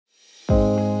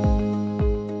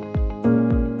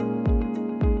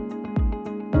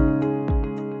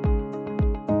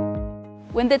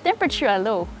When the temperatures are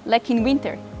low, like in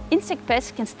winter, insect pests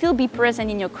can still be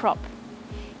present in your crop.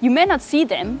 You may not see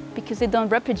them because they don't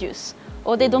reproduce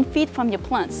or they don't feed from your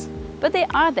plants, but they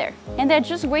are there and they're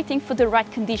just waiting for the right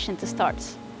condition to start.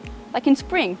 Like in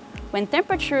spring, when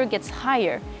temperature gets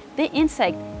higher, the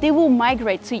insect, they will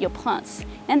migrate to your plants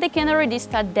and they can already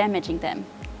start damaging them.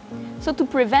 So to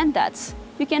prevent that,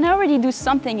 you can already do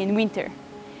something in winter,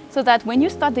 so that when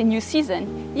you start the new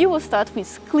season, you will start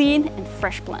with clean and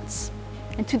fresh plants.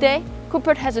 And today,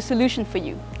 Koppert has a solution for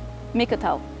you,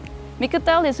 Micotal.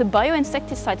 Micotal is a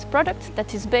bioinsecticide product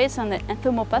that is based on an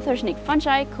entomopathogenic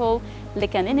fungi called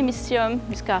Lecanemycetium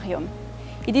muscarium.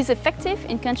 It is effective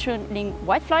in controlling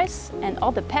whiteflies and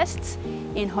other pests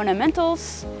in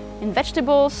ornamentals, in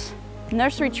vegetables,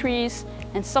 nursery trees,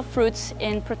 and soft fruits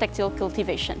in protectile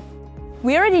cultivation.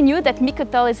 We already knew that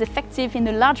Micotal is effective in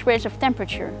a large range of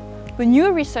temperature, but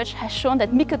new research has shown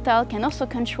that Micotal can also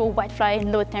control whitefly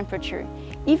in low temperature,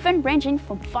 even ranging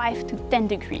from 5 to 10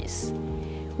 degrees.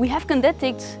 We have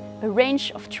conducted a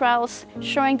range of trials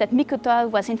showing that Micotal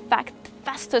was in fact the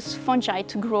fastest fungi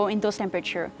to grow in those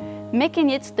temperatures, making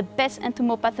it the best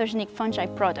entomopathogenic fungi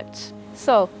product.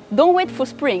 So don't wait for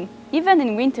spring. Even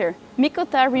in winter,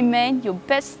 Micotal remains your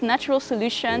best natural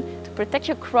solution to protect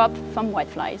your crop from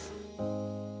whiteflies.